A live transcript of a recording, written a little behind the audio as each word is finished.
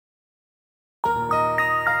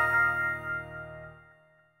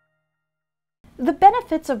The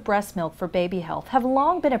benefits of breast milk for baby health have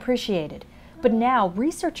long been appreciated, but now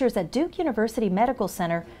researchers at Duke University Medical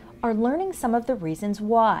Center are learning some of the reasons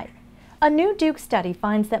why. A new Duke study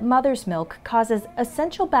finds that mother's milk causes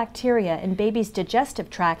essential bacteria in baby's digestive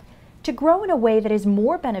tract to grow in a way that is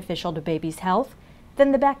more beneficial to baby's health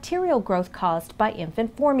than the bacterial growth caused by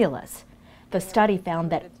infant formulas. The study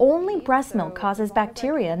found that only breast milk causes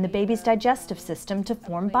bacteria in the baby's digestive system to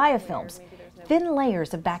form biofilms, thin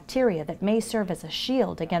layers of bacteria that may serve as a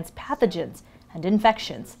shield against pathogens and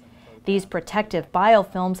infections. These protective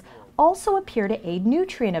biofilms also appear to aid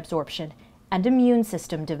nutrient absorption and immune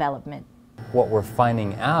system development. What we're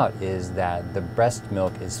finding out is that the breast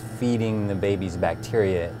milk is feeding the baby's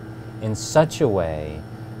bacteria in such a way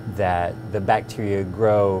that the bacteria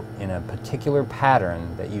grow in a particular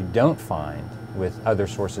pattern that you don't find with other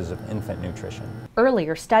sources of infant nutrition.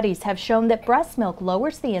 Earlier studies have shown that breast milk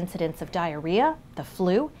lowers the incidence of diarrhea, the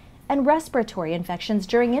flu, and respiratory infections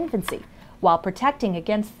during infancy, while protecting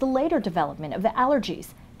against the later development of allergies,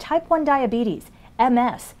 type 1 diabetes,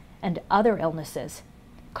 MS, and other illnesses.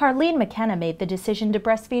 Carlene McKenna made the decision to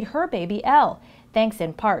breastfeed her baby Elle, thanks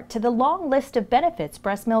in part to the long list of benefits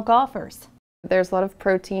breast milk offers. There's a lot of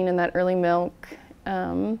protein in that early milk,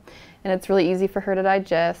 and it's really easy for her to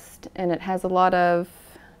digest, and it has a lot of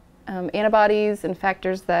antibodies and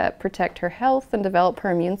factors that protect her health and develop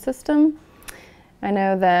her immune system. I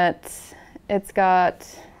know that it's got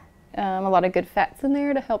a lot of good fats in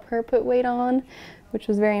there to help her put weight on, which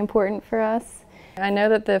was very important for us. I know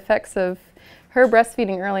that the effects of her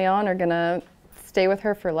breastfeeding early on are going to stay with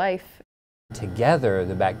her for life. Together,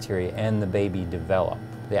 the bacteria and the baby develop.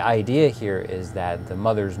 The idea here is that the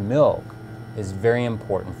mother's milk is very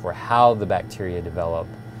important for how the bacteria develop,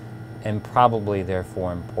 and probably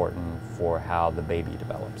therefore important for how the baby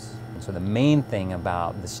develops. So the main thing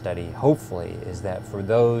about the study, hopefully, is that for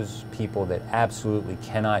those people that absolutely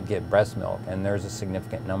cannot get breast milk, and there's a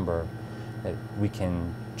significant number, that we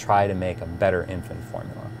can try to make a better infant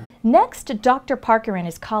formula. Next, Dr. Parker and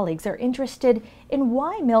his colleagues are interested in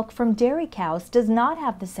why milk from dairy cows does not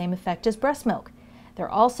have the same effect as breast milk. They're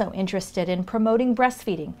also interested in promoting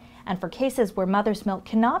breastfeeding, and for cases where mother's milk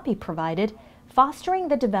cannot be provided, fostering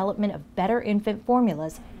the development of better infant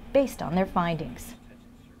formulas based on their findings.